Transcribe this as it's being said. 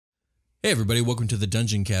Hey everybody, welcome to the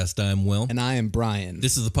Dungeoncast. I'm Will. And I am Brian.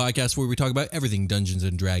 This is the podcast where we talk about everything Dungeons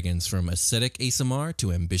and Dragons, from ascetic ASMR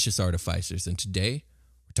to ambitious artificers. And today,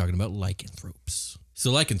 we're talking about lycanthropes.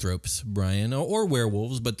 So lycanthropes, Brian, or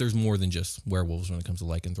werewolves, but there's more than just werewolves when it comes to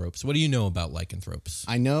lycanthropes. What do you know about lycanthropes?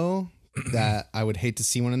 I know that I would hate to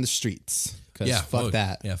see one in the streets. Because fuck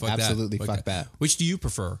that. Yeah, fuck Absolutely that. fuck that. Which do you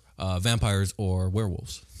prefer, vampires or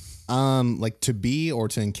werewolves? Like to be or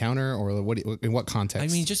to encounter, or what? In what context? I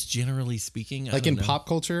mean, just generally speaking. Like in pop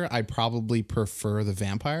culture, I probably prefer the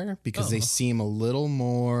vampire because they seem a little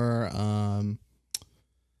more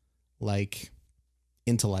like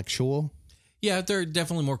intellectual. Yeah, they're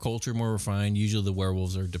definitely more cultured, more refined. Usually the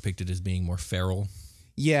werewolves are depicted as being more feral.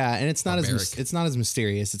 Yeah, and it's not barbaric. it's not as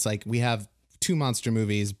mysterious. It's like we have two monster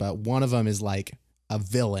movies, but one of them is like a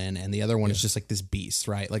villain, and the other one is just like this beast,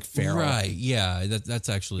 right? Like feral, right? Yeah, that's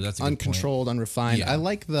a uncontrolled, unrefined. Yeah. I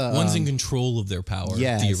like the one's in control of their power,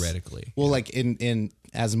 theoretically. Well, like in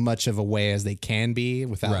as much of a way as they can be,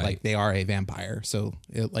 without like they are a vampire. So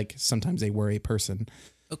like sometimes they were a person.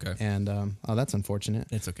 Okay. And that's unfortunate.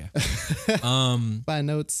 It's okay. My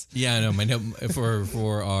notes. Yeah, I know. My note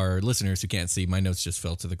for our listeners who can't see, my notes just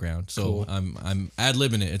fell to the ground. So cool. I'm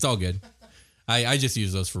ad-libbing it. It's all good. I just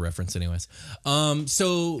use those for reference anyways.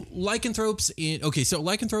 So lycanthropes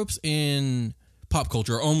in pop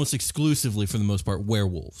culture are almost exclusively, for the most part,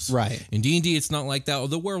 werewolves. Right. In D&D, it's not like that,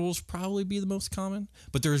 although werewolves probably be the most common.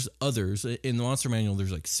 But there's others. In the Monster Manual,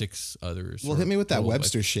 there's like 6 others. Well, hit me with that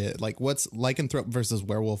Webster shit. Like, what's lycanthrope versus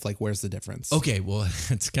werewolf? Like, where's the difference? Okay, well,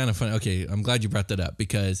 it's kind of funny. Okay, I'm glad you brought that up,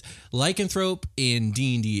 because lycanthrope in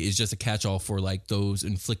D&D is just a catch-all for like those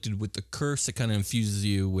inflicted with the curse that kind of infuses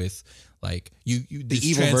you with like the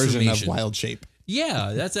evil version of wild shape.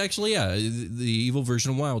 Yeah, that's actually, the evil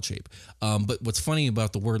version of wild shape. But what's funny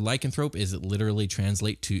about the word lycanthrope is it literally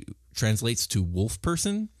translates to wolf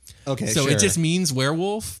person. Okay, so it just means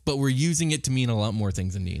werewolf, but we're using it to mean a lot more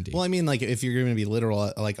things in D&D. Well, I mean, like if you're going to be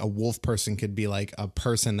literal, like a wolf person could be like a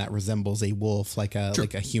person that resembles a wolf, like a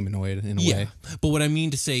humanoid in a way. But what I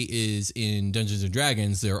mean to say is, in Dungeons and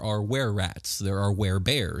Dragons, there are were-rats, there are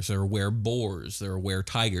were-bears, there are were-boars, there are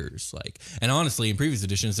were-tigers. And honestly, in previous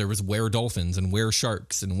editions, there was were-dolphins and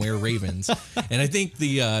were-sharks and were-ravens. And I think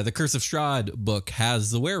the Curse of Strahd book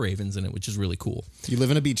has the were-ravens in it, which is really cool. You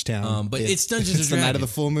live in a beach town. But it's Dungeons and Dragons. It's the night of the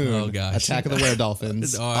full moon. Oh gosh! Attack of the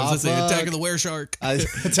were-dolphins. I was going to say Attack of the were-shark.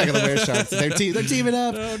 Attack of the were-sharks. They're teaming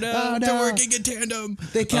up. Oh no! They're working in tandem.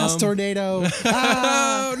 They cast tornado.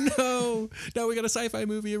 Oh no! Now we got a sci-fi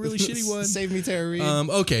movie, a really shitty one. Save me, Tara Reid.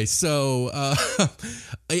 Okay, so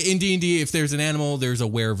in D&D, if there's an animal, there's a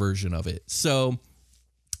were version of it. So,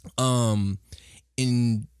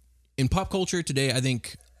 in pop culture today, I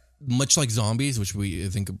think, much like zombies, which I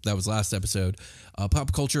think that was last episode,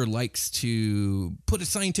 pop culture likes to put a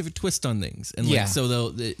scientific twist on things, and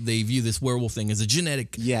so they view this werewolf thing as a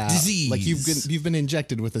genetic disease. Like you've been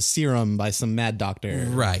injected with a serum by some mad doctor.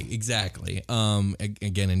 Right, exactly.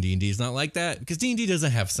 Again, in D&D, it's not like that, because D&D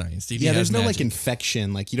doesn't have science. D&D there's no magic. like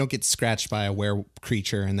infection. Like you don't get scratched by a were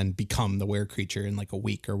creature and then become the were creature in like a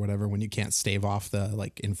week or whatever, when you can't stave off the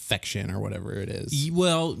like infection or whatever it is.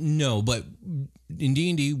 Well, no, but in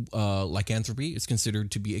D&D, lycanthropy is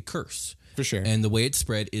considered to be a curse. For sure. And the way it's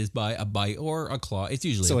spread is by a bite or a claw. It's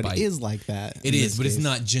usually a bite. So it is like that. It is, but it's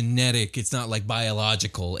not genetic. It's not like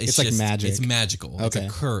biological. It's like magic. It's magical. Okay. It's a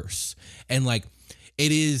curse. And like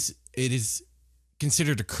it is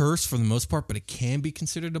considered a curse for the most part, but it can be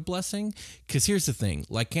considered a blessing. Because here's the thing.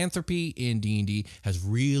 Lycanthropy in D&D has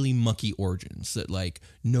really mucky origins that like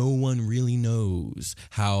no one really knows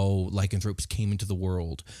how lycanthropes came into the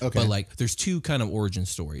world. Okay. But like there's two kind of origin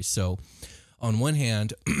stories. So on one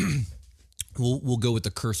hand, we'll go with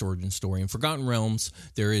the curse origin story. In Forgotten Realms,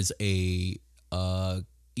 there is a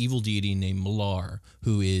evil deity named Malar,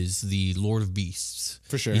 who is the Lord of Beasts.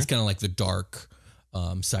 For sure. He's kind of like the dark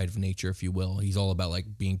side of nature, if you will. He's all about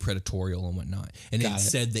like being predatorial and whatnot. And it's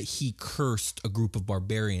said that he cursed a group of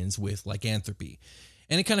barbarians with lycanthropy.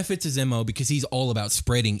 And it kind of fits his MO, because he's all about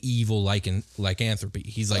spreading evil lycanthropy.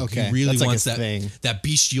 He's like, he really wants that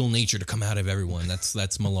bestial nature to come out of everyone. That's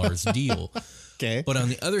Malar's deal. Okay. But on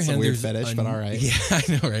the other hand, weird fetish, but all right. Yeah, I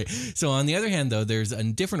know, right? So on the other hand, though, there's a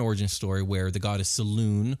different origin story where the goddess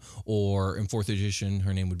Saloon, or in 4th edition,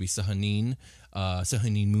 her name would be Sahanine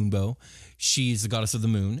Moonbow. She's the goddess of the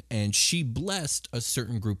moon, and she blessed a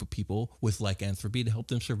certain group of people with lycanthropy to help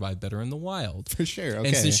them survive better in the wild. For sure, okay.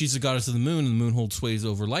 And since she's the goddess of the moon, and the moon holds sways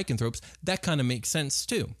over lycanthropes, that kind of makes sense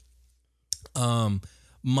too.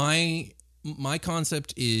 My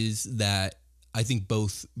concept is that I think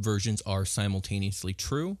both versions are simultaneously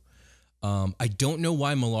true. I don't know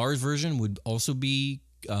why Malar's version would also be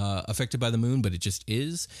affected by the moon, but it just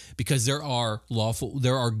is, because there are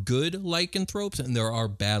good lycanthropes and there are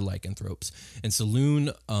bad lycanthropes. And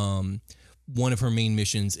Saloon, one of her main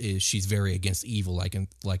missions is she's very against evil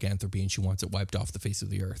lycanthropy, and she wants it wiped off the face of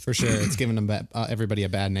the earth. For sure. It's giving them everybody a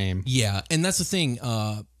bad name. Yeah, and that's the thing.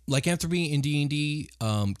 Lycanthropy in D&D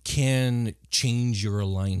can change your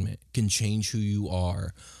alignment, can change who you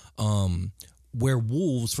are.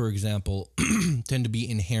 Werewolves, for example, tend to be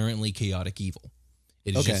inherently chaotic evil.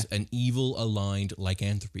 It is just an evil aligned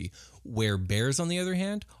lycanthropy. Where bears, on the other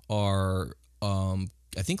hand, are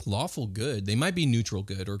I think lawful good. They might be neutral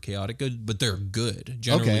good or chaotic good, but they're good,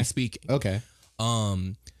 generally speaking. Okay.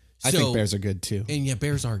 I think bears are good too. And yeah,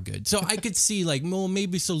 bears are good. So I could see like, well,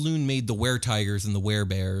 maybe Saloon made the were-tigers and the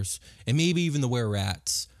were-bears, and maybe even the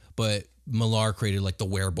were-rats, but Malar created like the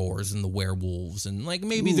were-boars and the werewolves, and like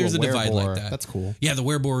maybe there's a divide like that. That's cool. Yeah, the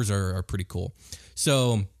were-boars are pretty cool.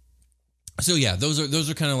 So yeah, those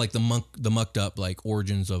are kind of like the mucked up like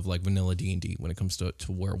origins of like vanilla D&D when it comes to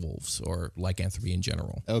werewolves or lycanthropy in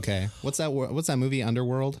general. Okay. What's that movie,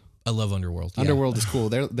 Underworld? I love Underworld. Yeah. Underworld is cool.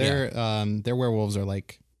 Their werewolves are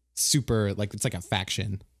like super, like it's like a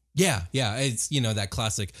faction. Yeah. It's, that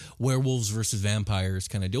classic werewolves versus vampires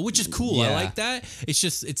kind of deal, which is cool. Yeah. I like that.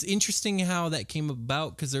 It's interesting how that came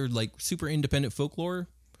about, because they're like super independent folklore,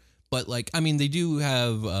 but like, I mean, they do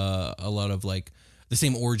have a lot of like the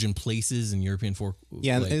same origin places in European folk.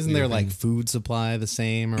 Yeah, like, isn't there like food supply the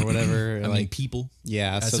same or whatever? I mean, people.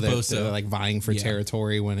 Yeah, so they're like vying for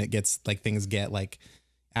territory when it gets like things get like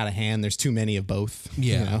out of hand. There's too many of both.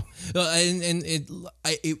 Yeah, and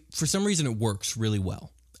it for some reason it works really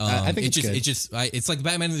well. I think it's like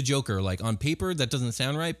Batman and the Joker. Like on paper, that doesn't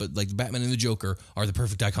sound right, but like Batman and the Joker are the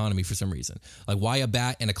perfect dichotomy for some reason. Like why a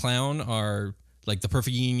bat and a clown are like the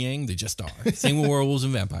perfect yin yang. They just are. Same with werewolves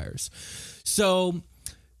and vampires. So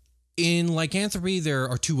in lycanthropy, there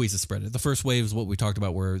are two ways to spread it. The first way is what we talked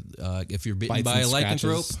about, where if you're bitten by a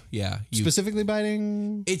lycanthrope, specifically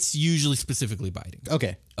biting. It's usually specifically biting.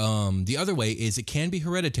 Okay. The other way is it can be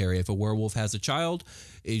hereditary. If a werewolf has a child,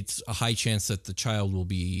 it's a high chance that the child will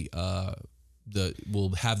be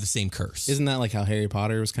will have the same curse. Isn't that like how Harry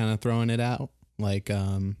Potter was kind of throwing it out, like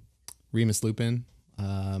Remus Lupin?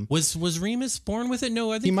 Was Remus born with it?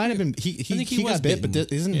 No, I think he might have been. He got bit, but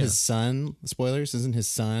isn't his son? Spoilers. Isn't his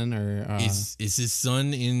son or is his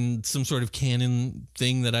son in some sort of canon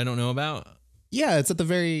thing that I don't know about? Yeah, it's at the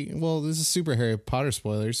very this is super Harry Potter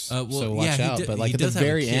spoilers. So watch out. But like at the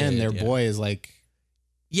very end, their boy is like.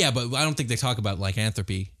 Yeah, but I don't think they talk about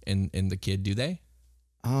lycanthropy in the kid, do they?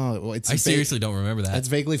 Oh, well, I seriously don't remember that. That's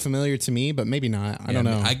vaguely familiar to me, but maybe not. I don't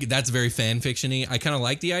know. That's very fan fiction-y. I kind of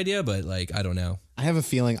like the idea, but like I don't know. I have a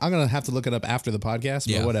feeling I'm gonna have to look it up after the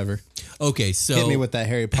podcast, but whatever. Okay, so hit me with that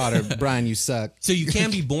Harry Potter, Brian. You suck. So you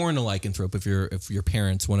can be born a lycanthrope if your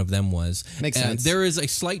parents, one of them was. Makes sense. There is a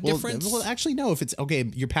slight difference. Well, actually, no. If it's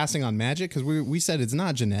you're passing on magic, because we said it's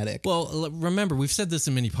not genetic. Well, remember we've said this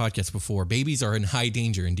in many podcasts before. Babies are in high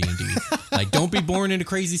danger in D&D. Like, don't be born in a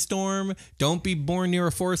crazy storm. Don't be born near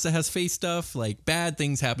a forest that has face stuff. Like, bad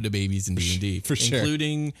things happen to babies in D&D, for sure,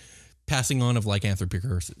 including passing on of lycanthropy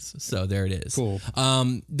curses. So there it is. Cool.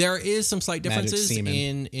 There is some slight differences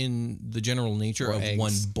in the general nature of eggs.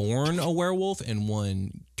 One born a werewolf and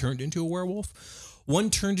one turned into a werewolf. One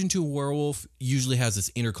turned into a werewolf usually has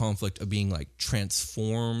this inner conflict of being like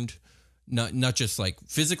transformed, not just like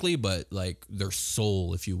physically, but like their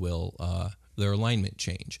soul, if you will, their alignment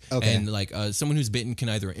change. Okay. And like someone who's bitten can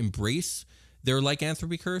either embrace their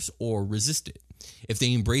lycanthropy curse or resist it. If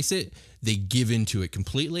they embrace it, they give into it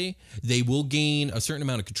completely. They will gain a certain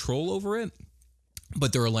amount of control over it,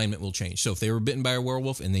 but their alignment will change. So if they were bitten by a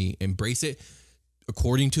werewolf and they embrace it,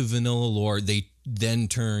 according to vanilla lore, they then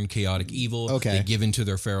turn chaotic evil. Okay. They give into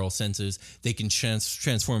their feral senses. They can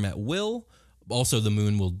transform at will. Also, the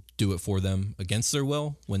moon will do it for them against their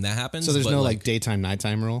will when that happens. So there's no like daytime,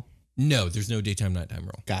 nighttime rule? No, there's no daytime, nighttime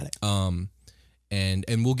rule. Got it.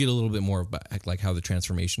 And we'll get a little bit more about like how the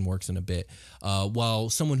transformation works in a bit. While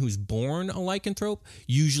someone who's born a lycanthrope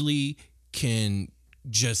usually can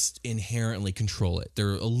just inherently control it.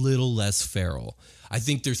 They're a little less feral. I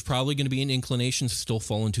think there's probably going to be an inclination to still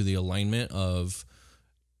fall into the alignment of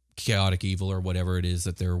chaotic evil or whatever it is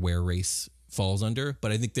that their were race falls under.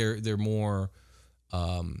 But I think they're more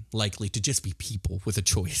likely to just be people with a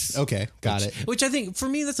choice. Okay, got it. Which I think, for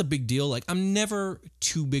me, that's a big deal. Like, I'm never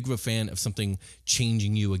too big of a fan of something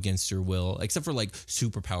changing you against your will, except for, like,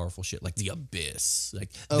 super powerful shit, like the Abyss. Like,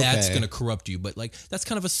 that's going to corrupt you. But, like, that's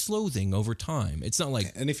kind of a slow thing over time. It's not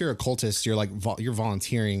like... And if you're a cultist, you're, like, you're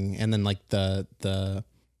volunteering, and then, like, the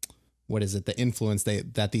what is it? The influence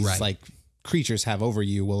that these, like... creatures have over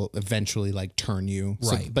you will eventually like turn you.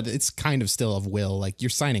 Right. So, but it's kind of still of will. Like you're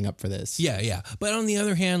signing up for this. Yeah. But on the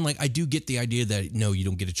other hand, like I do get the idea that no, you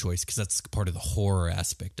don't get a choice because that's part of the horror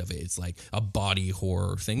aspect of it. It's like a body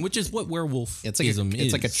horror thing, which is what werewolf It's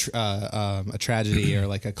like a tragedy or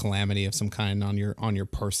like a calamity of some kind on your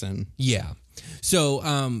person. Yeah. So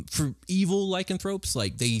for evil lycanthropes,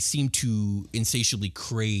 like they seem to insatiably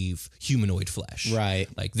crave humanoid flesh. Right.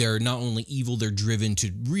 Like they're not only evil, they're driven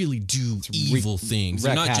to really do evil things.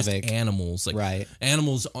 They're not havoc. just animals. Like right.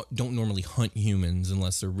 Animals don't normally hunt humans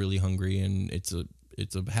unless they're really hungry and it's a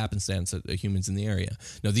happenstance that humans in the area.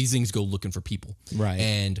 No, these things go looking for people. Right.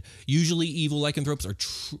 And usually evil lycanthropes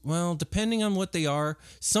are, depending on what they are,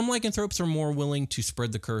 some lycanthropes are more willing to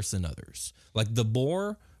spread the curse than others. Like the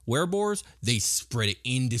Boars, they spread it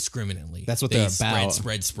indiscriminately. That's what they're about.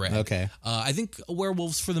 Spread. Okay. I think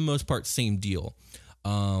werewolves, for the most part, same deal.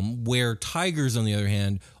 Where tigers, on the other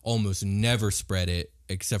hand, almost never spread it,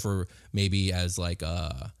 except for maybe as like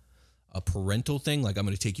a parental thing. Like I'm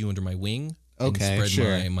going to take you under my wing. Okay, and sure.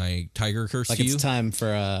 spread my tiger curse like to you. It's time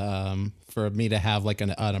for me to have like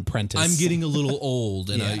an apprentice. I'm getting a little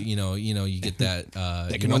old, and Yeah. you get that.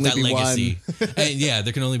 There You can want only that be legacy. And yeah,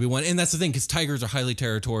 there can only be one, and that's the thing because tigers are highly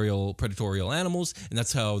territorial, predatorial animals, and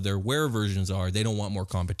that's how their were versions are. They don't want more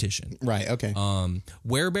competition. Right. Okay.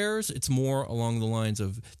 Werebears, it's more along the lines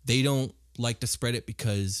of they don't like to spread it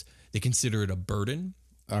because they consider it a burden.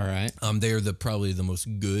 All right. They're probably the most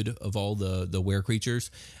good of all the were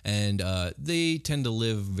creatures, and they tend to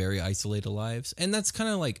live very isolated lives. And that's kind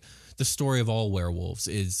of like the story of all werewolves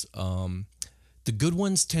is the good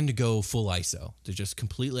ones tend to go full ISO. They're just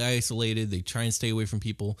completely isolated. They try and stay away from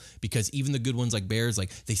people because even the good ones like bears, like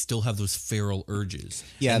they still have those feral urges.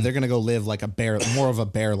 Yeah, they're gonna go live like a bear, more of a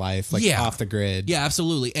bear life, like off the grid. Yeah,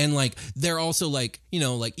 absolutely. And like they're also like,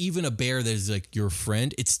 like even a bear that is like your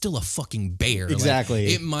friend, it's still a fucking bear. Exactly.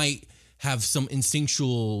 Like, it might have some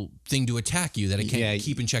instinctual thing to attack you that it can't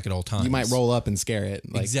keep in check at all times. You might roll up and scare it.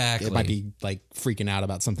 Like, exactly. It might be like freaking out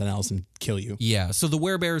about something else and kill you. Yeah. So the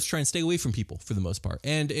werebears try and stay away from people for the most part.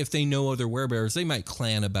 And if they know other werebears, they might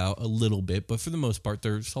clan about a little bit, but for the most part,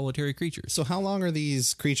 they're solitary creatures. So how long are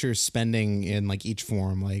these creatures spending in like each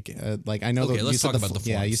form? Like I know. Okay, let's talk about the forms.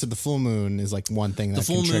 Yeah, you said the full moon is like one thing that the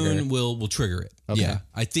full can trigger. moon will trigger it. Okay. Yeah.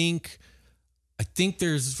 I think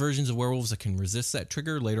there's versions of werewolves that can resist that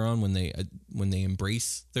trigger later on when they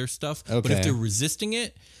embrace their stuff. Okay. But if they're resisting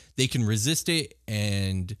it, they can resist it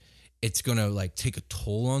and it's going to like take a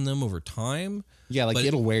toll on them over time. Yeah, like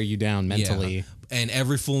it'll wear you down mentally. Yeah. And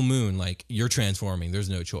every full moon, like you're transforming. There's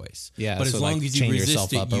no choice. Yeah. But so as long like as you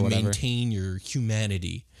resist it, you whatever. maintain your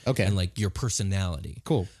humanity. Okay. And like your personality.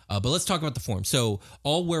 Cool. But let's talk about the form. So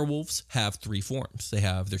all werewolves have 3 forms. They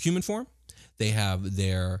have their human form. They have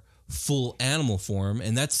their full animal form,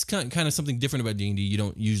 and that's kind of something different about D&D you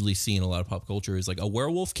don't usually see in a lot of pop culture is like a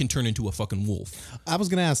werewolf can turn into a fucking wolf. I was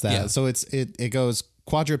gonna ask that. Yeah. So it goes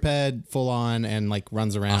quadruped, full on, and like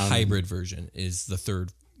runs around. A hybrid version is the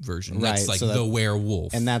third version. Right, That's like so the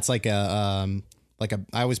werewolf. and that's like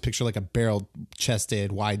I always picture like a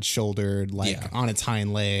barrel-chested, wide-shouldered, like on its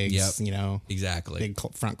hind legs. Yep. Exactly. big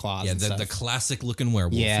front claws. Yeah, and the stuff. classic looking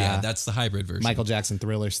werewolf. Yeah. that's the hybrid version. Michael Jackson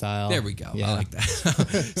Thriller style. There we go. Yeah. I like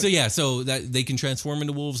that. So that they can transform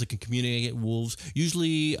into wolves. They can communicate with wolves.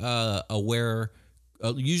 Usually,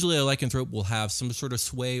 usually a lycanthrope will have some sort of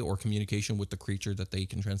sway or communication with the creature that they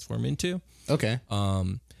can transform into. Okay.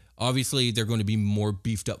 Obviously, they're going to be more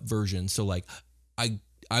beefed up versions. So, like,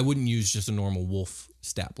 I wouldn't use just a normal wolf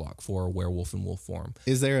stat block for a werewolf in wolf form.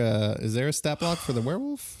 Is there a stat block for the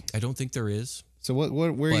werewolf? I don't think there is. So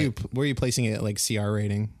where are you placing it like CR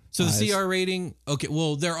rating? So the CR rating, okay,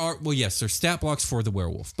 yes, there's stat blocks for the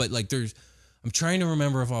werewolf, but like I'm trying to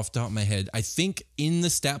remember off the top of my head. I think in the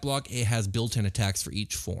stat block it has built-in attacks for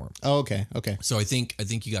each form. Oh, okay. So I think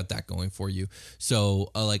you got that going for you.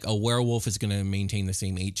 So like a werewolf is going to maintain the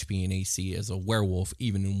same HP and AC as a werewolf,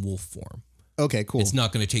 even in wolf form. Okay, cool. It's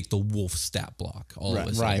not going to take the wolf stat block all of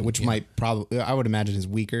a sudden. Right, which might probably, I would imagine, is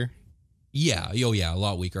weaker. Yeah, a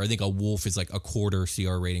lot weaker. I think a wolf is like a quarter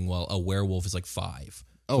CR rating, while a werewolf is like 5.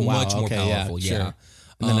 Oh, wow. Much more powerful, yeah. Sure.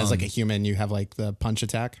 And then as like a human, you have like the punch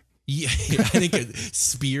attack. Yeah, I think a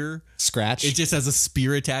spear. Scratch. It just has a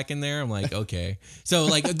spear attack in there. I'm like, okay. So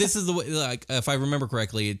like this is the way, like if I remember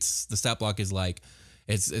correctly, it's the stat block is like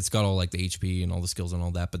it's got all like the HP and all the skills and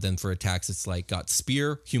all that, but then for attacks it's like got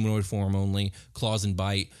spear, humanoid form only, claws and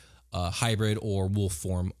bite, hybrid or wolf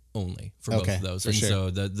form only for both of those. And so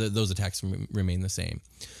those attacks remain the same.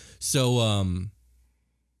 So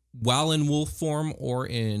while in wolf form or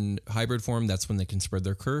in hybrid form, that's when they can spread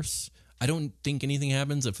their curse. I don't think anything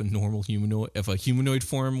happens if a humanoid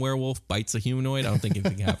form werewolf bites a humanoid. I don't think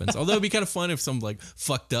anything happens. Although it'd be kind of fun if some like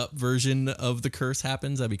fucked up version of the curse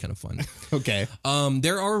happens. That'd be kind of fun. Okay.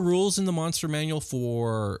 There are rules in the monster manual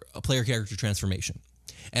for a player character transformation,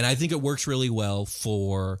 and I think it works really well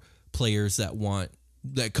for players that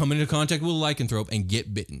come into contact with a lycanthrope and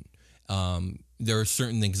get bitten. There are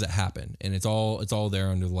certain things that happen, and it's all there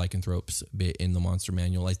under the lycanthropes bit in the monster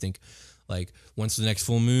manual. I think. Like once the next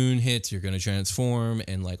full moon hits, you're going to transform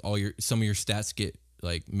and like some of your stats get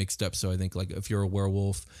like mixed up. So I think like if you're a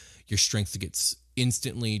werewolf, your strength gets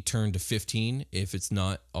instantly turned to 15 if it's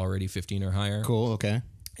not already 15 or higher. Cool. Okay.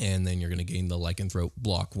 And then you're going to gain the lycanthrope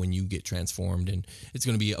block when you get transformed, and it's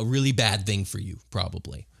going to be a really bad thing for you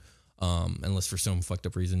probably. Unless for some fucked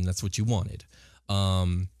up reason that's what you wanted.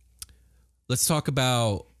 Let's talk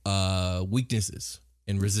about weaknesses.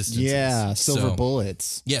 And resistances. Yeah, silver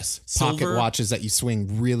bullets. Yes. Pocket watches that you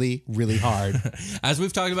swing really, really hard. As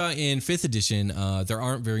we've talked about in 5th edition, there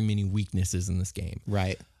aren't very many weaknesses in this game.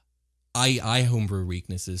 Right. I homebrew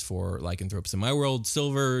weaknesses for lycanthropes. In my world,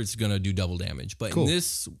 silver is going to do double damage. But cool.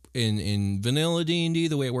 in vanilla D&D,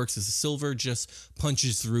 the way it works is silver just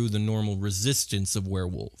punches through the normal resistance of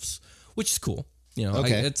werewolves, which is cool. You know,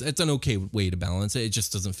 okay. It's an okay way to balance it. It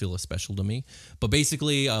just doesn't feel as special to me. But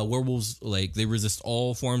basically, werewolves they resist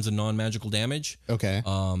all forms of non-magical damage. Okay.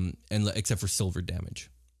 And except for silvered damage.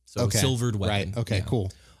 So silvered weapon. Right. Okay. Yeah.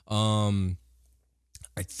 Cool.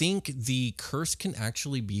 I think the curse can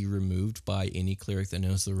actually be removed by any cleric that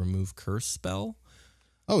knows the remove curse spell.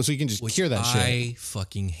 Oh, so you can just cure that shit. I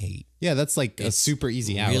fucking hate. Yeah, that's like a super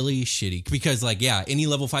easy out. Really shitty because any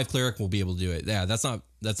level 5 cleric will be able to do it. Yeah, that's not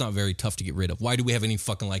very tough to get rid of. Why do we have any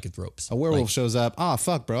fucking lycanthropes? A werewolf shows up. Ah,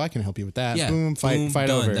 fuck, bro, I can help you with that. Yeah, boom, fight done.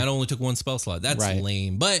 over. That only took one spell slot. That's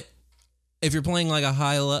lame. But if you're playing like a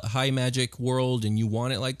high magic world and you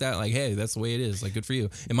want it like that, like, hey, that's the way it is. Like, good for you.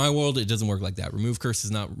 In my world, it doesn't work like that. Remove curse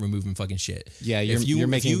is not removing fucking shit. Yeah, you're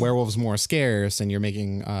making werewolves more scarce, and you're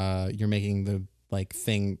making the like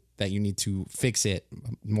thing that you need to fix it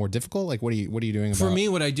more difficult? Like, what are you doing about? For me,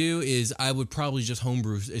 what I do is I would probably just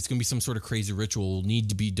homebrew. It's going to be some sort of crazy ritual need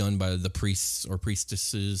to be done by the priests or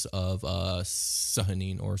priestesses of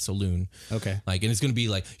Sahanin or Saloon. Okay. Like, and it's going to be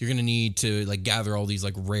like, you're going to need to like gather all these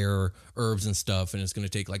like rare herbs and stuff. And it's going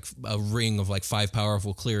to take like a ring of like 5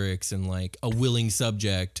 powerful clerics and like a willing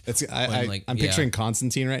subject. I'm picturing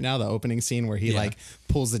Constantine right now, the opening scene where he like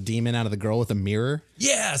pulls the demon out of the girl with a mirror.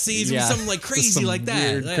 Yeah. See, it's something like crazy like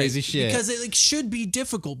that. Weird, crazy shit. Because it like should be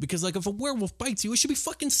difficult because like if a werewolf bites you, it should be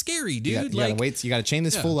fucking scary, dude. You gotta chain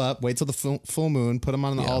this fool up, wait till the full moon, put him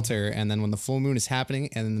on the altar, and then when the full moon is happening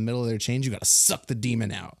and in the middle of their chains, you gotta suck the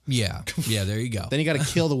demon out. Yeah. Yeah, there you go. Then you gotta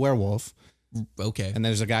kill the werewolf. Okay. And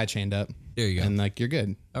there's a guy chained up. There you go. And like you're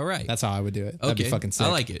good. All right. That's how I would do it. That'd be fucking sick. I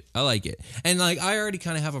like it. And like I already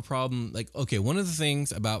kind of have a problem. Like, okay, one of the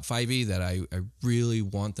things about 5e that I really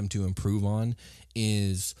want them to improve on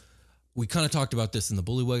is we kind of talked about this in the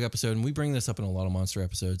Bullywug episode, and we bring this up in a lot of monster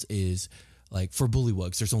episodes, is like for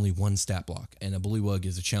Bullywugs, there's only one stat block, and a Bullywug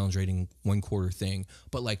is a challenge rating 1/4 thing.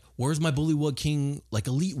 But like, where's my Bullywug King, like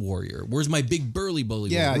elite warrior? Where's my big burly Bullywug?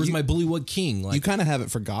 Yeah, where's my Bullywug King? Like, you kind of have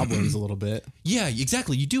it for goblins a little bit. Yeah,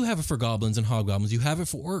 exactly. You do have it for goblins and hobgoblins. You have it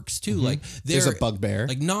for orcs too. Mm-hmm. Like there's a bugbear.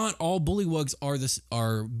 Like not all Bullywugs are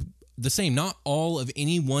the same. Not all of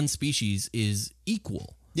any one species is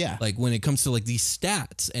equal. Yeah. Like when it comes to like these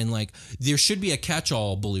stats, and like there should be a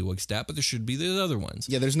catch-all Bullywug stat, but there should be the other ones.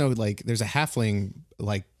 Yeah, there's no like there's a halfling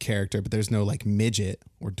like character, but there's no like midget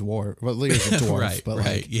or dwarf. Well, there's a dwarf, right, but right,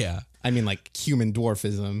 like yeah. I mean like human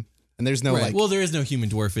dwarfism. And there's no like. Well, there is no human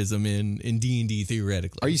dwarfism in D&D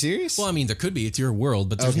theoretically. Are you serious? Well, I mean, there could be. It's your world,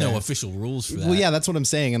 but there's no official rules for that. Well, yeah, that's what I'm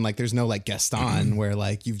saying. And like, there's no like Gaston where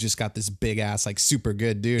like you've just got this big ass like super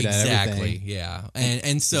good dude. Exactly. At everything. Yeah.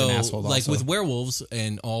 And so like also. with werewolves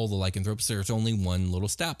and all the lycanthropes, there's only one little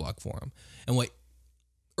stat block for them. And what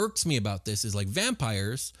irks me about this is like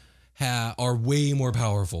vampires are way more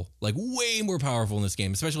powerful, like way more powerful in this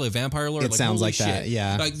game, especially a vampire lord. It like, sounds like shit. that,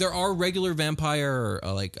 yeah. Like there are regular vampire,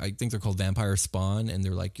 like I think they're called vampire spawn, and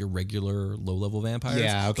they're like your regular low level vampires.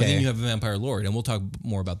 Yeah, okay. But then you have a vampire lord, and we'll talk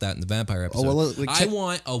more about that in the vampire episode. Oh, well, like, I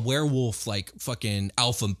want a werewolf like fucking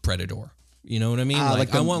alpha predator. You know what I mean?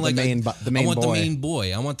 I want like the main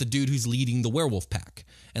boy. I want the dude who's leading the werewolf pack.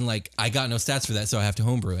 And like I got no stats for that, so I have to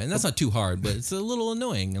homebrew it. And that's not too hard, but it's a little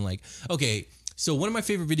annoying. And like, okay. So one of my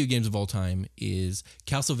favorite video games of all time is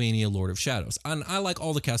Castlevania Lord of Shadows. And I like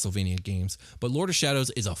all the Castlevania games, but Lord of Shadows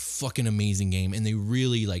is a fucking amazing game. And they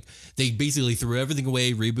really they basically threw everything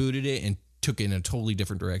away, rebooted it, and took it in a totally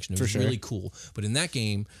different direction. It was really cool. But in that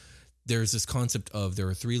game, there's this concept of there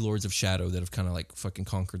are 3 lords of shadow that have kind of like fucking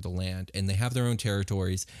conquered the land, and they have their own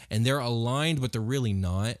territories, and they're aligned, but they're really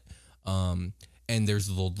not. And there's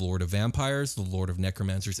the Lord of Vampires, the Lord of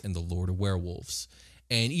Necromancers, and the Lord of Werewolves.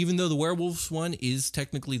 And even though the Werewolves one is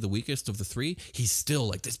technically the weakest of the 3, he's still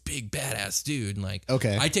like this big badass dude. And like,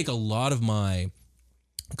 okay, I take a lot of my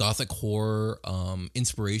gothic horror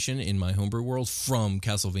inspiration in my homebrew world from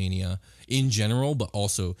Castlevania in general, but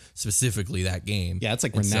also specifically that game. Yeah, it's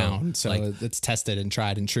like renowned, so like, it's tested and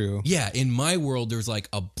tried and true. Yeah, in my world, there's like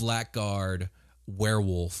a blackguard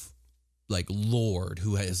werewolf like lord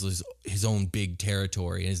who has his own big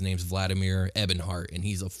territory, and his name's Vladimir Ebonheart, and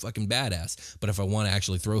he's a fucking badass. But if I want to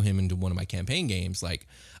actually throw him into one of my campaign games, like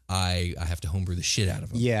I have to homebrew the shit out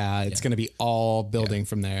of him. Yeah, it's going to be all building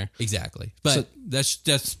from there. Exactly. But so,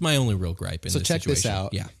 that's my only real gripe in this situation. So check this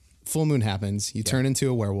out. Yeah. Full moon happens. You turn into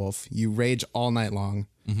a werewolf. You rage all night long.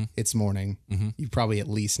 Mm-hmm. It's morning. Mm-hmm. You probably at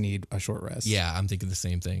least need a short rest. Yeah, I'm thinking the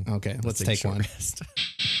same thing. Okay, let's take one. Rest.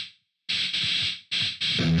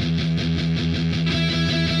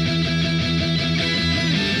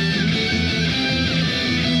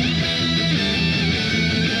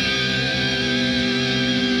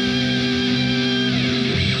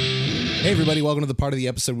 Hey everybody, welcome to the part of the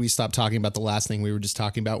episode where we stop talking about the last thing we were just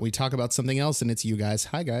talking about. We talk about something else, and it's you guys.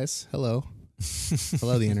 Hi guys. Hello.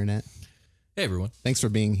 Hello, the internet. Hey everyone. Thanks for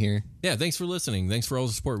being here. Yeah, thanks for listening. Thanks for all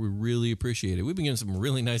the support. We really appreciate it. We've been getting some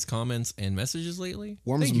really nice comments and messages lately.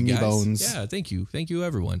 Warms me bones. Yeah, thank you. Thank you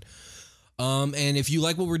everyone. And if you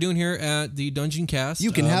like what we're doing here at the Dungeoncast,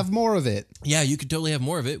 you can have more of it. Yeah, you could totally have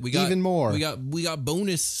more of it. We got even more. We got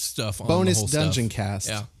bonus stuff on bonus the whole Dungeoncast.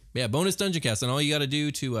 Stuff. Yeah, bonus Dungeoncast, and all you got to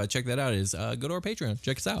do to check that out is go to our Patreon.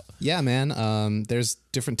 Check us out. Yeah, man. There's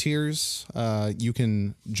different tiers. You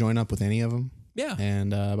can join up with any of them. Yeah.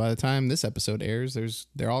 And by the time this episode airs,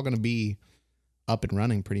 they're all going to be up and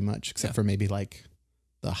running pretty much, except for maybe like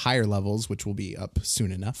the higher levels, which will be up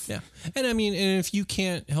soon enough. Yeah. And I mean, and if you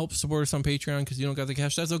can't help support us on Patreon because you don't got the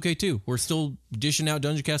cash, that's okay too. We're still dishing out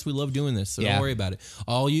Dungeoncast. We love doing this, so don't worry about it.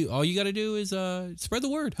 All you got to do is spread the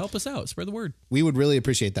word. Help us out. Spread the word. We would really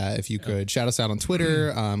appreciate that if you could shout us out on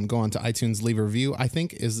Twitter, go on to iTunes, leave a review. I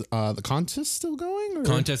think is the contest still going? Or?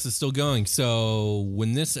 Contest is still going. So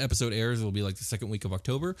when this episode airs, it'll be like the second week of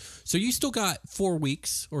October. So you still got 4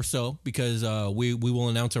 weeks or so because we will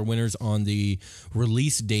announce our winners on the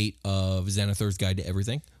release date of Xanathor's Guide to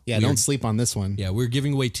Everything. Yeah, don't sleep on this one. Yeah, we're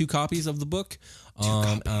giving away 2 copies of the book.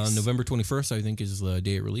 On November 21st, I think, is the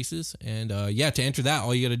day it releases. And to enter that,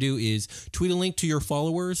 all you got to do is tweet a link to your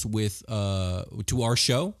followers with to our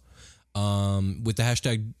show with the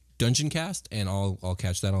hashtag Dungeoncast, and I'll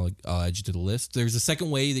catch that. I'll add you to the list. There's a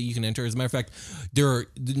second way that you can enter. As a matter of fact,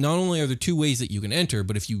 not only are there 2 ways that you can enter,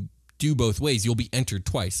 but if you do both ways, you'll be entered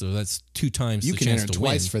twice. So that's 2 times you the can chance enter to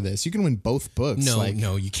twice win. For this. You can win both books. No,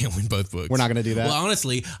 you can't win both books. We're not going to do that. Well,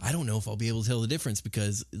 honestly, I don't know if I'll be able to tell the difference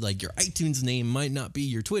because like your iTunes name might not be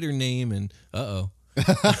your Twitter name, and you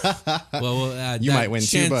might win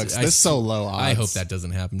 2 books. This is so low odds. I hope that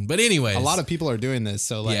doesn't happen. But anyways, a lot of people are doing this.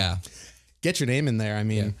 So get your name in there. I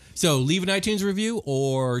mean, so leave an iTunes review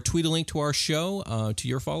or tweet a link to our show to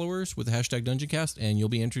your followers with the hashtag Dungeoncast, and you'll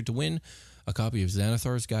be entered to win a copy of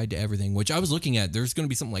Xanathor's Guide to Everything, which I was looking at. There's going to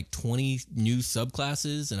be something like 20 new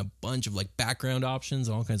subclasses and a bunch of like background options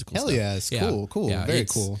and all kinds of cool stuff. Hell yeah, it's cool. Yeah, very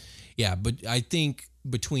cool. Yeah, but I think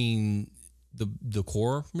between the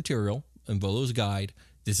core material and Volo's Guide,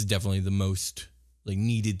 this is definitely the most like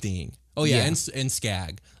needed thing. Oh yeah, and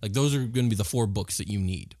Skag. Like those are going to be the 4 books that you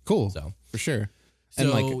need. Cool. So for sure.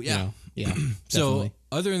 So and so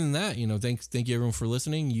other than that, thank you everyone for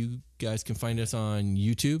listening. You guys can find us on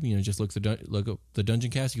YouTube. Just look up the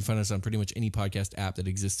Dungeoncast. You can find us on pretty much any podcast app that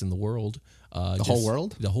exists in the world. The whole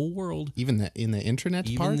world? The whole world. Even in the internet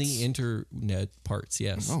parts? Even the internet parts,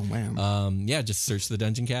 yes. Oh, man. Just search the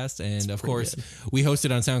Dungeoncast. And, of course, we host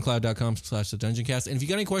it on SoundCloud.com/the Dungeoncast. And if you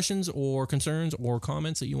got any questions or concerns or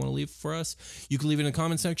comments that you want to leave for us, you can leave it in the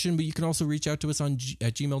comment section, but you can also reach out to us at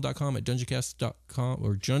gmail.com at Dungeoncast.com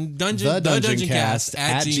or Dungeoncast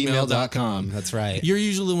at gmail.com. That's right. You're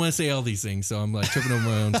usually the one to say all these things, so I'm like tripping over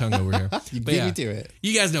my own tongue over here. You beat me to it.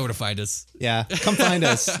 You guys know where to find us. Yeah, come find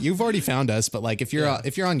us. You've already found us, but like if you're on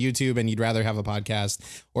YouTube and you'd rather have a podcast,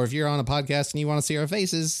 or if you're on a podcast and you want to see our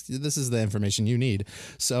faces, this is the information you need.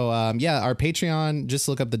 So our Patreon, just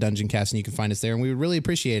look up the Dungeoncast and you can find us there, and we would really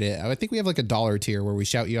appreciate it. I think we have like a $1 tier where we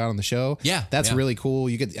shout you out on the show. Yeah, that's really cool.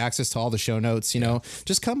 You get access to all the show notes.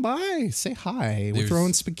 Just come by, say hi. We're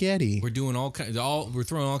throwing spaghetti. We're doing we're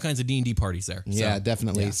throwing all kinds of D&D parties there. Yeah,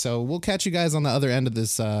 definitely. Yeah. So we'll catch you guys on the other end of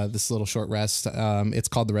this little short rest. It's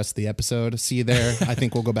called the rest of the episode. See you there. I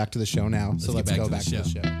think we'll go back to the show now. So let's go back to the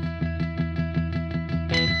show.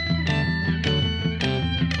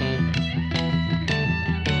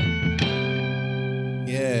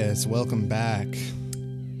 Yes, welcome back.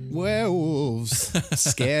 Werewolves.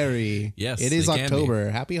 Scary. Yes, it is they can October.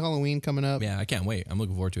 Happy Halloween coming up. Yeah, I can't wait. I'm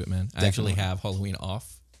looking forward to it, man. Definitely. I actually have Halloween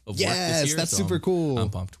off of work this year. That's so super cool. I'm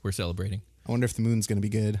pumped. We're celebrating. I wonder if the moon's going to be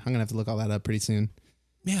good. I'm going to have to look all that up pretty soon.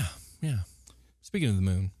 Yeah. Speaking of the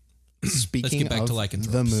moon. Speaking Let's get back of to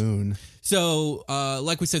lycanthropes. the moon. So,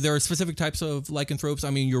 like we said, there are specific types of lycanthropes. I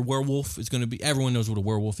mean, your werewolf is going to be... Everyone knows what a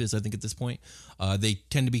werewolf is, I think, at this point. They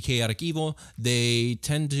tend to be chaotic evil. They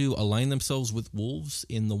tend to align themselves with wolves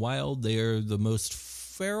in the wild. They are the most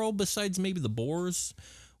feral besides maybe the boars,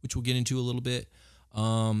 which we'll get into a little bit.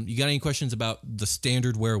 You got any questions about the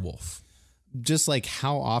standard werewolf? Just like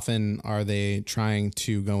how often are they trying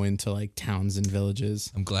to go into like towns and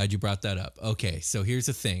villages? I'm glad you brought that up. Okay, so here's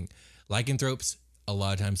the thing. Lycanthropes a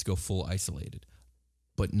lot of times go full isolated,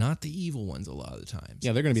 but not the evil ones a lot of the times.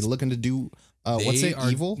 Yeah, they're going to be looking to do, what's it,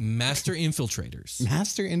 evil? Master infiltrators.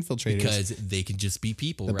 Master infiltrators. Because they can just be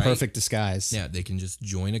people, the right? perfect disguise. Yeah, they can just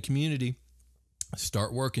join a community,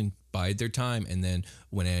 start working, bide their time, and then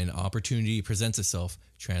when an opportunity presents itself,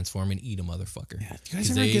 transform and eat a motherfucker. Yeah, do you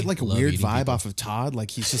guys ever get like a weird vibe off of Todd?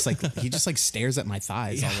 Like he just like stares at my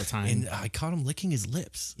thighs all the time. And I caught him licking his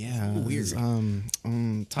lips. Yeah, weird.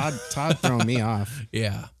 Todd throwing me off.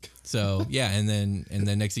 Yeah. So yeah, and then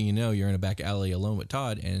next thing you know, you're in a back alley alone with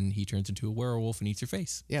Todd, and he turns into a werewolf and eats your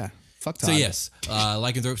face. Yeah. Fuck Todd. So yes,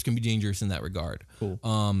 lycanthropes can be dangerous in that regard. Cool.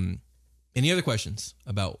 Any other questions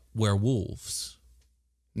about werewolves?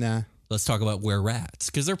 Nah. Let's talk about were-rats,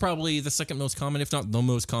 because they're probably the second most common, if not the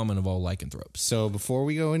most common of all lycanthropes. So before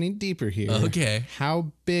we go any deeper here, okay,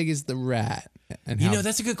 how big is the rat? And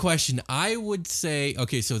that's a good question. I would say,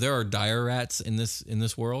 okay, so there are dire rats in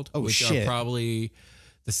this world, which are probably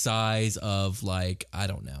the size of like, I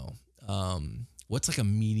don't know, what's like a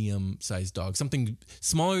medium-sized dog, something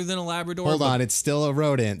smaller than a Labrador. Hold on, it's still a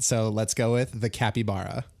rodent, so let's go with the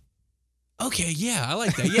capybara. Okay, yeah, I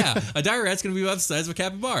like that. Yeah, a dire rat's going to be about the size of a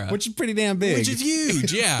capybara. Which is pretty damn big. Which is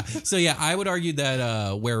huge, yeah. So, yeah, I would argue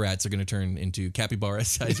that were-rats are going to turn into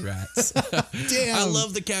capybara-sized rats. Damn. I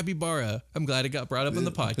love the capybara. I'm glad it got brought up on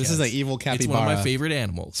the podcast. This is an evil capybara. It's one of my favorite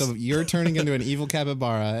animals. So you're turning into an evil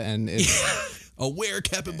capybara, and it's... a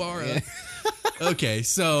were-capybara. Yeah. Okay,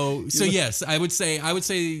 so yes, I would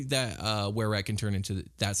say that were-rat can turn into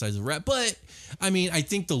that size of rat. But, I mean, I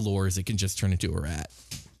think the lore is it can just turn into a rat.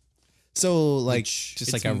 So, like,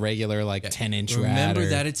 just like a regular, like, 10-inch rat. Remember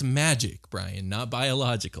that it's magic, Brian, not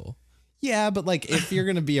biological. Yeah, but, like, if you're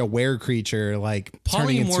going to be a were creature, like,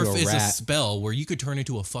 turning into a rat. Polymorph is a spell where you could turn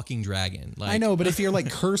into a fucking dragon. Like, I know, but if you're,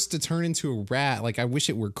 like, cursed to turn into a rat, like, I wish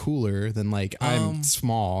it were cooler than, like, I'm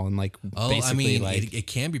small and, like, basically, I mean, like... It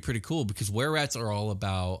can be pretty cool because were-rats are all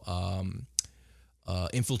about...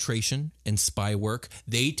 infiltration and spy work.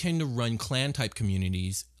 They tend to run clan type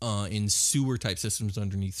communities in sewer type systems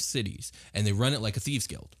underneath cities, and they run it like a thieves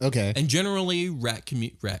guild. Okay. And generally, rat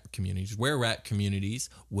communities, were-rat communities,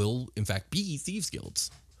 will in fact be thieves guilds.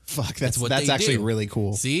 Fuck, that's actually really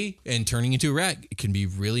cool. See, and turning into a rat can be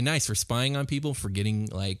really nice for spying on people, for getting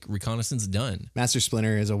like reconnaissance done. Master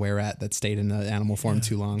Splinter is a were-rat that stayed in the animal form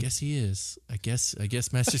too long. I guess he is. I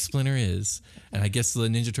guess Master Splinter is, and I guess the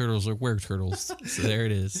Ninja Turtles are were-turtles. So there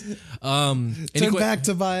it is. Turn back,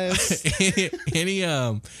 Tobias. any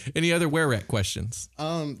other were-rat questions?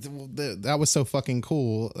 That was so fucking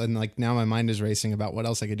cool, and like now my mind is racing about what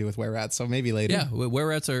else I could do with were-rats. So maybe later. Yeah,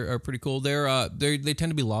 were-rats are pretty cool. They tend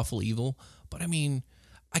to be lawful evil, but I mean,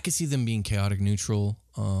 I could see them being chaotic neutral.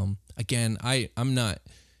 Again, I'm not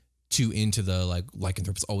too into the like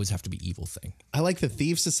lycanthropes always have to be evil thing. I like the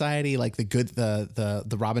thief society, like the good,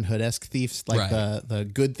 the Robin Hood-esque thieves, like the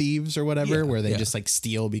good thieves or whatever, where they just like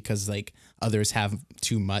steal because like others have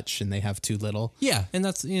too much and they have too little. Yeah, and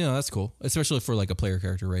that's cool, especially for like a player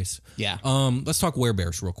character race. Yeah. Let's talk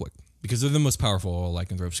werebears real quick, because they're the most powerful of all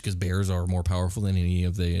lycanthropes, because bears are more powerful than any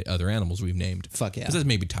of the other animals we've named. Fuck yeah. Because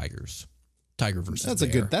maybe tigers. Tiger versus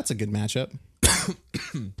bear. That's a good matchup.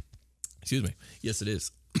 Excuse me. Yes, it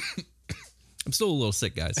is. I'm still a little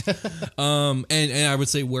sick, guys. And I would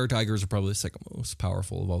say were-tigers are probably the second most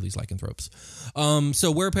powerful of all these lycanthropes.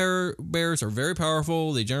 So were-bears are very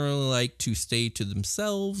powerful. They generally like to stay to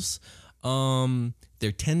themselves.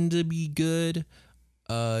 They tend to be good.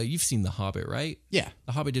 You've seen The Hobbit, right? Yeah.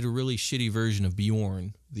 The Hobbit did a really shitty version of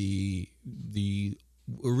Beorn, the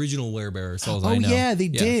original werebear, as far as I know. Oh, yeah, they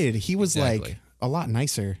did. He was like a lot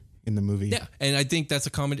nicer. in the movie. Yeah, and I think that's a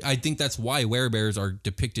common. I think that's why werebears are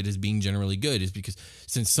depicted as being generally good, is because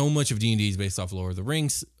since so much of D&D is based off Lord of the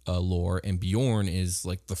Rings lore, and Beorn is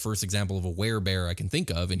like the first example of a werebear I can think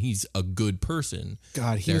of, and he's a good person.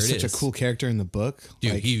 God, he was such a cool character in the book.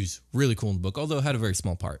 Dude, he was really cool in the book, although had a very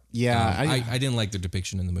small part. Yeah, I didn't like the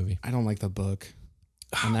depiction in the movie. I don't like the book.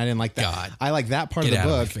 And I didn't like that. God. I like that part of Get the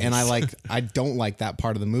out of book, my and face. I don't like that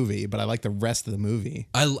part of the movie, but I like the rest of the movie.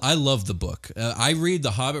 I love the book. I read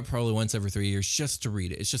The Hobbit probably once every 3 years just to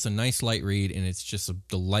read it. It's just a nice light read, and it's just a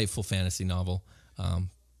delightful fantasy novel. But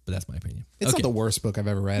that's my opinion. It's not the worst book I've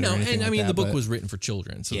ever read. No, or anything and like I mean that, the book but was written for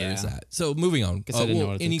children, so Yeah. there's that. So moving on. I didn't know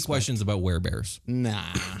what to any expect. questions about werebears? Nah.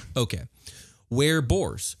 Okay.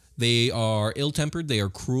 Wereboars. They are ill-tempered. They are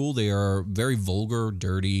cruel. They are very vulgar,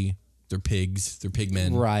 dirty. They're pigs. They're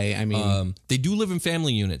pigmen. Right. I mean, They do live in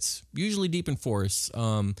family units, usually deep in forests.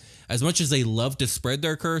 As much as they love to spread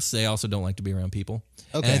their curse, they also don't like to be around people.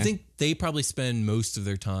 Okay. And I think they probably spend most of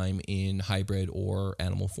their time in hybrid or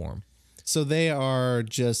animal form. so they are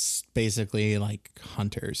just basically like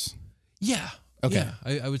hunters. Yeah. Okay.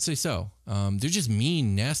 Yeah, I would say so. They're just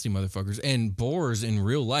mean, nasty motherfuckers. And boars in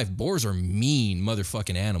real life, boars are mean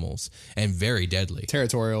motherfucking animals and very deadly.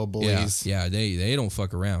 Territorial bullies. Yeah, they don't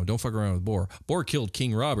fuck around. Don't fuck around with boar. Boar killed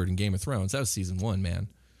King Robert in Game of Thrones. That was season 1, man.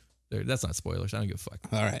 That's not spoilers. I don't give a fuck.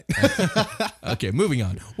 All right. Okay, moving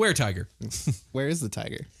on. Were-tiger. Where is the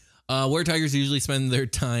tiger? Were-tigers usually spend their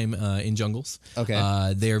time in jungles.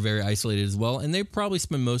 Okay. They are very isolated as well, and they probably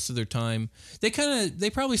spend most of their time. They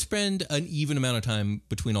probably spend an even amount of time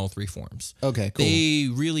between all three forms. Okay, cool. They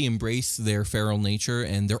really embrace their feral nature,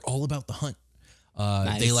 and they're all about the hunt.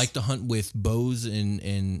 Nice. They like to hunt with bows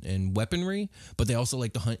and weaponry, but they also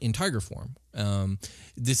like to hunt in tiger form.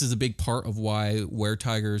 This is a big part of why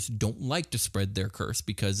were-tigers don't like to spread their curse,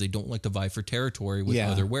 because they don't like to vie for territory with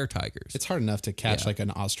other were-tigers. It's hard enough to catch like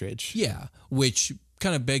an ostrich. Yeah, which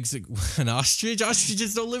kind of begs an ostrich.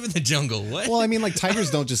 Ostriches don't live in the jungle. What? Well, I mean, like tigers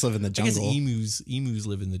don't just live in the I guess jungle. emus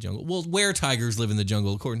live in the jungle. Well, were-tigers live in the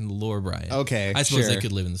jungle according to the lore, Brian. Okay, I suppose sure. they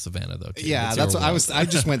could live in the savannah though. Too. Yeah, It's that's what irrelevant. I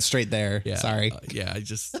just went straight there. Yeah, Sorry. I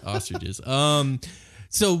just ostriches.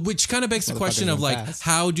 So which kind of begs the question Motherfuckers of went like, fast.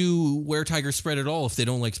 how do were-tigers spread at all if they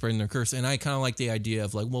don't like spreading their curse? And I kind of like the idea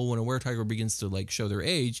of like, well, when a were-tiger begins to like show their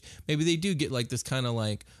age, maybe they do get like this kind of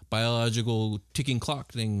like biological ticking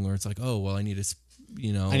clock thing where it's like, oh, well, I need a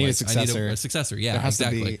successor. A successor. Yeah, There has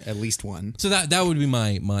exactly. to be at least one. So that would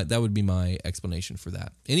be my explanation for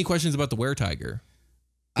that. Any questions about the were-tiger?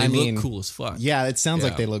 They look cool as fuck. Yeah, it sounds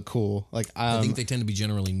like Yeah. they look cool. Like I think they tend to be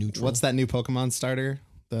generally neutral. what's that new Pokemon starter?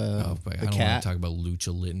 I The don't want cat. to talk about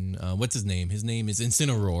Lucha Litten. What's his name? His name is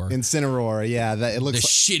Incineroar. Incineroar. Yeah, that it The looks.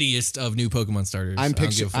 shittiest of new Pokemon starters. I'm I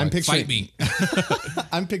don't give a fuck. picturing. Fight me.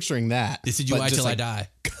 I'm picturing that. This is you but I just till I like- die.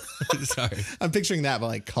 Sorry. I'm picturing that, but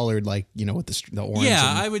like colored, like with the orange. Yeah,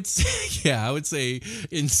 and- I would say. Yeah, I would say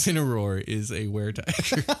Incineroar is a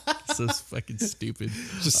were-tiger. So fucking stupid.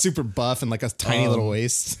 just super buff and like a tiny little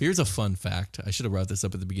waist. Here's a fun fact. I should have brought this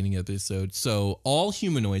up at the beginning of the episode. So all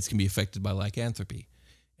humanoids can be affected by lycanthropy,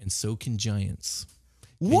 and so can giants.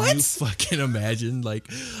 Can What? you fucking imagine? Like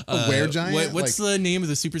A were-giant? What's the name of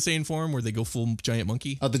the Super Saiyan form where they go full giant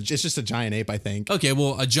monkey? Oh, it's just a giant ape, I think. Okay,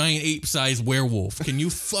 well, a giant ape-sized werewolf. Can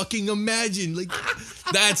you fucking imagine? Like,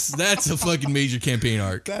 that's a fucking major campaign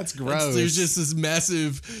arc. That's gross. There's just this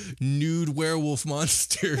massive nude werewolf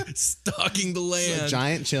monster stalking the land. A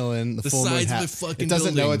giant chilling. The full moon. size of the fucking It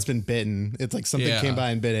doesn't know building. it's been bitten. It's like something Yeah. came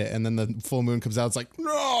by and bit it, and then the full moon comes out. It's like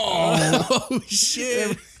no. Oh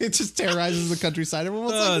shit! It just terrorizes the countryside.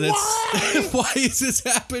 Everyone's Oh, like, why? why is this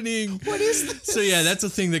happening? What is this? So yeah, that's a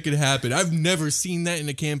thing that could happen. I've never seen that in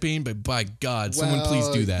a campaign, but by God, someone please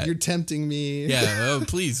do that. You're tempting me. Yeah, oh,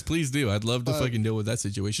 please do. I'd love to fucking deal with that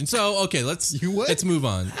situation. So, okay, let's move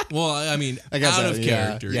on. Well, I mean, I guess out so, of yeah,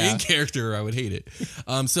 character. yeah. In character, I would hate it.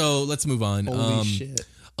 So let's move on. Holy shit.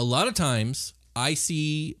 A lot of times, I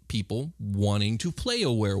see people wanting to play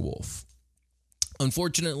a werewolf.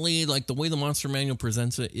 Unfortunately, like the way the Monster Manual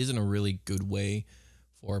presents it isn't a really good way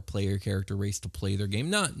for a player character race to play their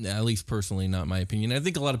game. Not, at least personally, not my opinion. I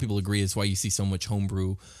think a lot of people agree. It's why you see so much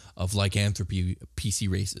homebrew of lycanthropy PC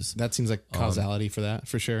races. That seems like causality for that,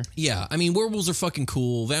 for sure. Yeah, I mean, werewolves are fucking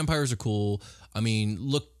cool. Vampires are cool. I mean,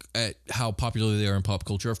 look at how popular they are in pop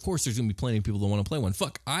culture. Of course, there's going to be plenty of people that want to play one.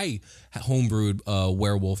 Fuck, I homebrewed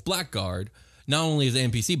Werewolf Blackguard, not only as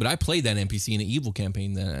an NPC, but I played that NPC in an evil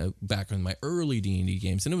campaign back in my early D&D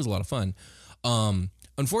games, and it was a lot of fun.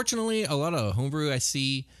 Unfortunately, a lot of homebrew I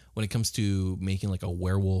see when it comes to making like a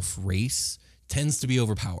werewolf race tends to be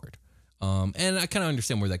overpowered. And I kind of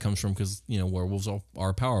understand where that comes from because, werewolves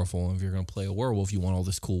are powerful. And if you're going to play a werewolf, you want all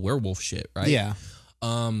this cool werewolf shit, right? Yeah.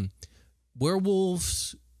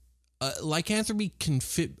 Werewolves, lycanthropy can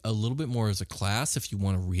fit a little bit more as a class if you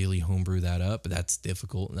want to really homebrew that up, but that's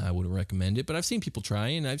difficult and I wouldn't recommend it. But I've seen people try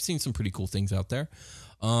and I've seen some pretty cool things out there.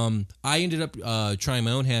 I ended up trying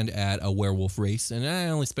my own hand at a werewolf race, and I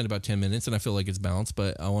only spent about 10 minutes, and I feel like it's balanced,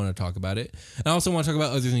 but I want to talk about it. And I also want to talk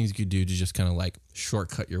about other things you could do to just kind of like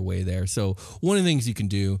shortcut your way there. So one of the things you can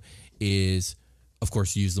do is, of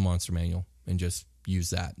course, use the monster manual and just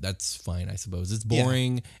use that. That's fine, I suppose. It's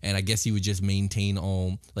boring, and I guess you would just maintain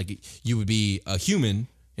all, like, you would be a human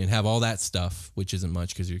and have all that stuff, which isn't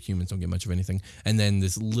much because your humans don't get much of anything, and then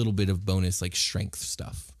this little bit of bonus, like, strength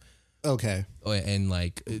stuff. Okay. And,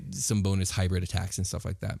 like, some bonus hybrid attacks and stuff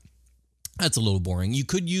like that. That's a little boring. You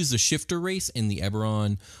could use the shifter race in the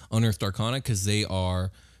Eberron Unearthed Arcana because they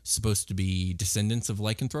are supposed to be descendants of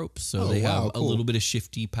Lycanthropes, so they have a little bit of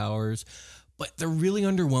shifty powers, but they're really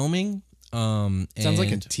underwhelming. Sounds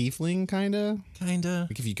like a tiefling, kind of.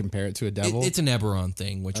 Like if you compare it to a devil. It's an Eberron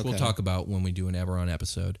thing, which we'll talk about when we do an Eberron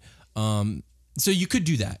episode. So you could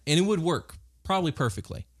do that, and it would work probably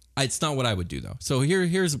perfectly. It's not what I would do, though. So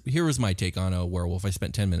here was my take on a werewolf. I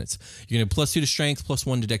spent 10 minutes. You're going to +2 to strength,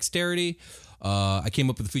 +1 to dexterity. I came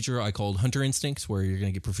up with a feature I called Hunter Instincts, where you're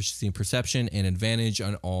going to get proficiency in perception and advantage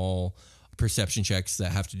on all perception checks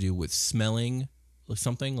that have to do with smelling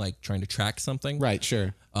something, like trying to track something. Right,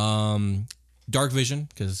 sure. Dark vision,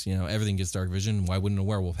 because everything gets dark vision. Why wouldn't a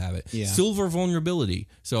werewolf have it? Yeah. Silver vulnerability.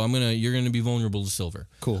 So you're gonna be vulnerable to silver.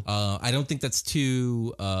 Cool. I don't think that's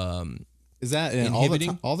too is that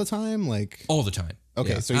inhibiting all the time? Like all the time.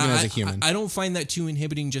 Okay, yeah. so even as a human, I don't find that too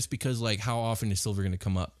inhibiting, just because like how often is silver gonna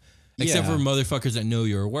come up? Except for motherfuckers that know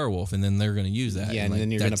you're a werewolf, and then they're going to use that. Yeah, and then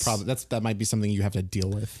you're going to that might be something you have to deal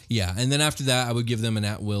with. Yeah, and then after that, I would give them an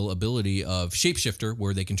at-will ability of Shapeshifter,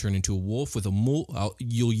 where they can turn into a wolf with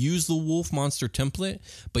you'll use the wolf monster template,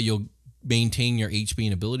 but you'll maintain your HP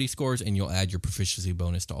and ability scores, and you'll add your proficiency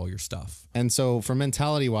bonus to all your stuff. And so for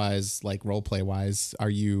mentality-wise, like roleplay-wise, are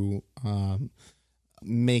you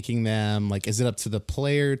making them, like, is it up to the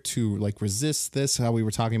player to like resist this, how we were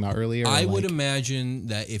talking about earlier? I would imagine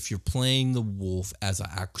that if you're playing the wolf as an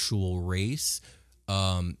actual race,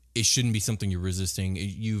 it shouldn't be something you're resisting.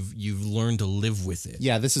 You've learned to live with it.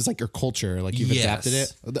 Yeah, this is like your culture, like you've adapted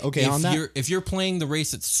it. Okay, if you're playing the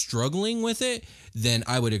race that's struggling with it, then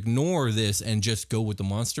I would ignore this and just go with the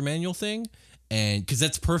monster manual thing, and because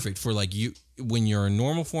that's perfect for like you when you're in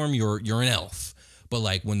normal form, you're an elf. But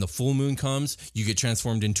like when the full moon comes, you get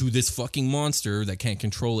transformed into this fucking monster that can't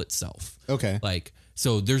control itself. Okay. Like,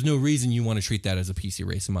 so there's no reason you want to treat that as a PC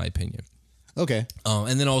race, in my opinion. Okay.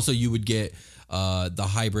 And then also you would get the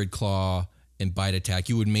hybrid claw and bite attack.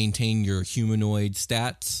 You would maintain your humanoid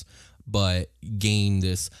stats, but gain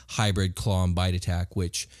this hybrid claw and bite attack,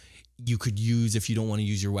 which you could use if you don't want to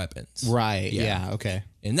use your weapons. Right. Yeah. Okay.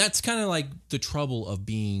 And that's kind of like the trouble of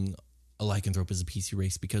being a lycanthrope as a PC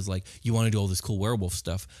race, because like you want to do all this cool werewolf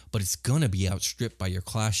stuff, but it's gonna be outstripped by your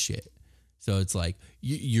class shit. So it's like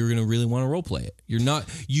you're gonna really want to roleplay it.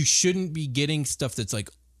 You shouldn't be getting stuff that's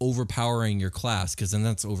like overpowering your class, because then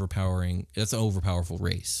that's overpowering. That's an overpowerful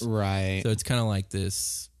race, right? So it's kind of like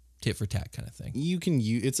this tit for tat kind of thing. You can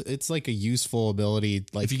use it's like a useful ability.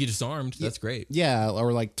 Like if you get disarmed, that's great. Yeah,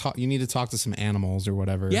 or like you need to talk to some animals or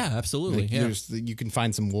whatever. Yeah, absolutely. Like you can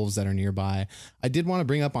find some wolves that are nearby. I did want to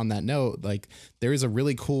bring up on that note, like there is a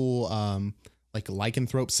really cool like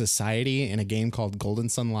lycanthrope society in a game called Golden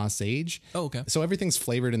Sun Lost Age. Oh, okay. So everything's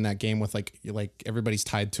flavored in that game with like everybody's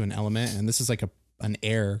tied to an element, and this is like an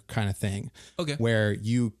air kind of thing. Okay. Where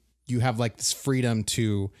you have like this freedom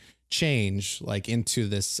to change like into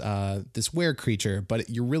this were creature, but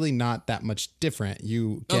you're really not that much different.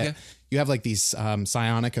 You have like these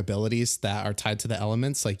psionic abilities that are tied to the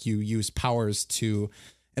elements. Like you use powers to,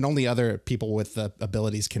 and only other people with the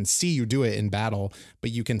abilities can see you do it in battle,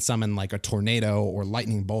 but you can summon like a tornado or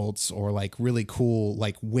lightning bolts or like really cool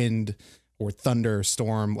like wind or thunder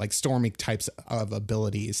storm, like stormy types of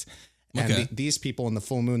abilities. And these people in the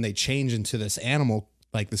full moon, they change into this animal,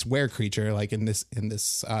 like this were creature, like in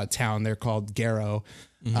this town, they're called Garoh.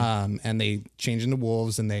 And they change into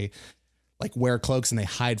wolves, and they like wear cloaks and they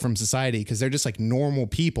hide from society because they're just like normal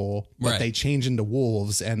people, but they change into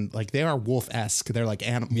wolves, and like they are wolf-esque. They're like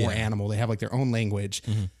more animal. They have like their own language,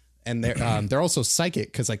 and they're also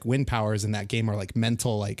psychic because like wind powers in that game are like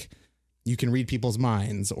mental, like you can read people's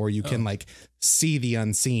minds, or you can like see the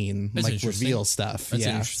unseen, like reveal stuff. That's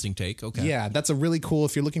an interesting take. Okay. Yeah, that's a really cool,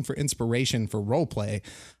 if you're looking for inspiration for role play,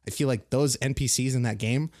 I feel like those NPCs in that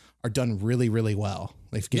game are done really, really well.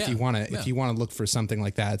 Like if you want to look for something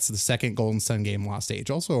like that, it's the second Golden Sun game, Lost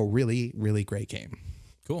Age. Also a really, really great game.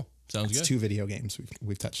 Cool. Sounds good. 2 video games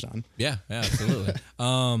we've touched on. Yeah, absolutely.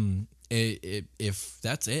 If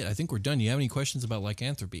that's it, I think we're done. You have any questions about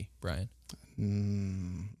lycanthropy, Brian?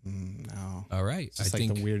 No. All right. It's just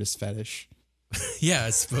the weirdest fetish. Yeah,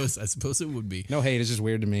 I suppose it would be. No hate, it's just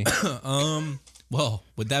weird to me. Well,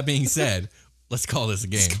 with that being said, let's call this a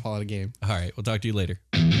game. Let's call it a game. All right, we'll talk to you later.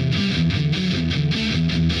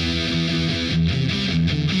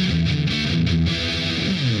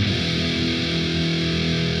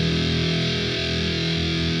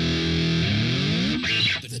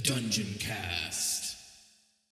 The Dungeoncast.